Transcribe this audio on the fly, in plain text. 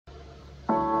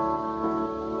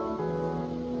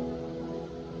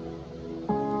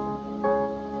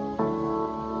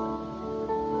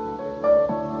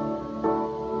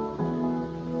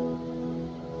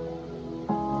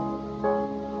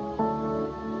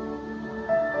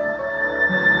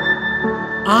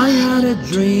I had a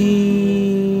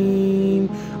dream.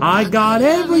 I got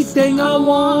everything I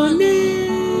wanted.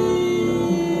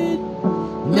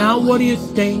 Now what do you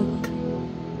think?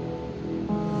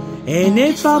 And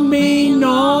if I'm being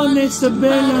honest, I've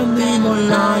been a little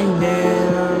lying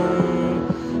there.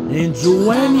 And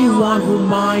to anyone who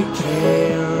might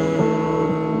care.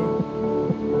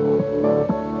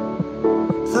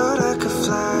 Thought I could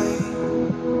fly,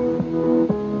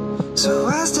 so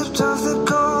I stepped off the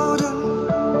golden.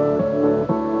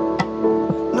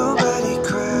 Nobody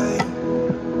cried,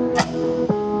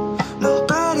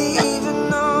 nobody even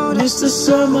noticed the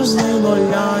summer's never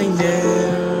lying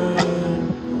there.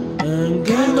 And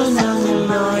give us nothing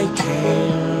I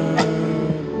care.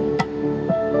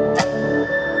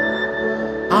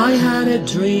 I had a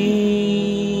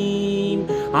dream.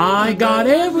 I got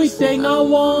everything I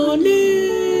wanted.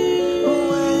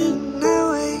 When I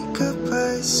wake up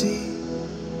I see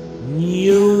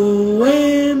you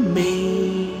and me.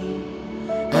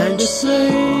 And the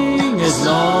same as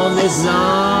long as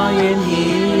I am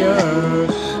here,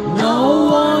 no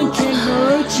one can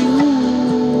hurt you.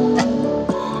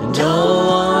 Don't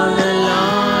wanna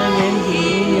lie in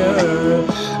here,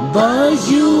 but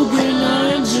you can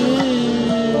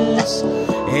just.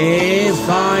 If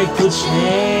I could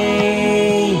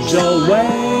change the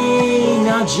way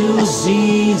that you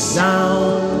see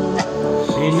sound,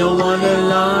 ain't no one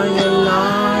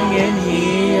lying in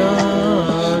here.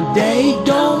 They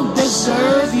don't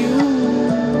deserve you.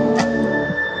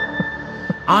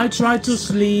 I try to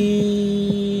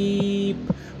sleep,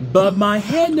 but my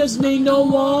head does need no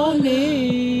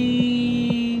warning.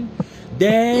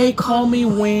 They call me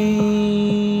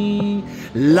Wayne,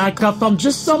 like if I'm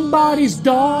just somebody's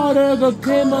daughter. The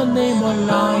came my name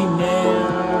online there,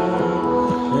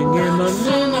 and get my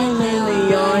name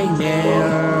online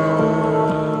there.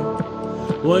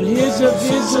 What his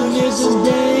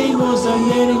day was a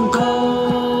letting go,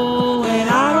 and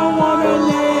I don't wanna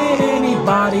let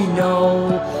anybody know.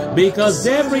 Because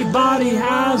everybody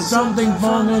has something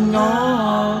going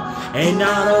on, and I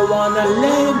don't wanna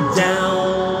let them down.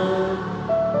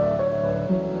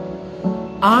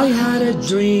 I had a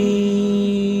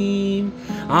dream.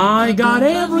 I got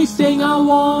everything I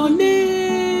wanted.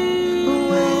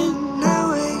 When I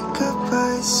wake up I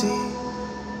see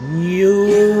you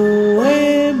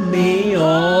and me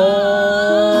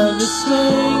on the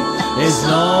same. As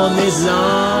long as I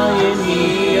am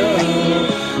here,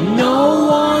 no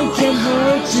one can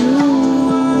hurt you,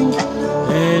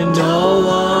 and no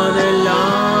one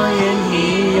lying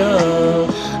here,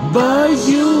 but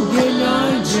you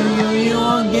cannot do you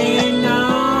again.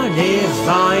 Not if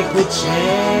I could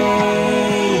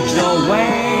change the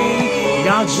way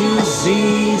that you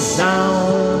see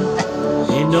sound,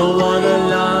 and no one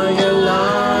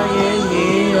lying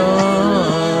here.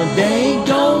 They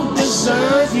don't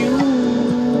deserve you.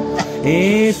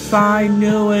 If I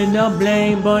knew it, no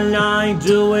blame, but I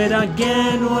do it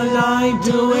again. Will I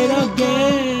do it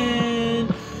again?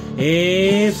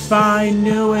 If I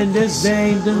knew it, this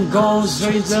ain't the gold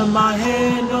straight to my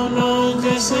head. No, no,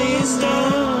 this ain't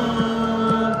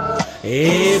now.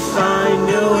 If I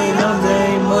knew it, no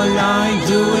blame, will I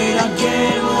do it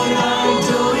again? Will I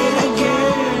do it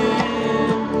again?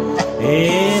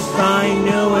 If I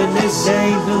knew it, this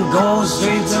ain't the gold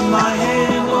straight to my head.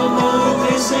 No, no,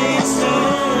 this ain't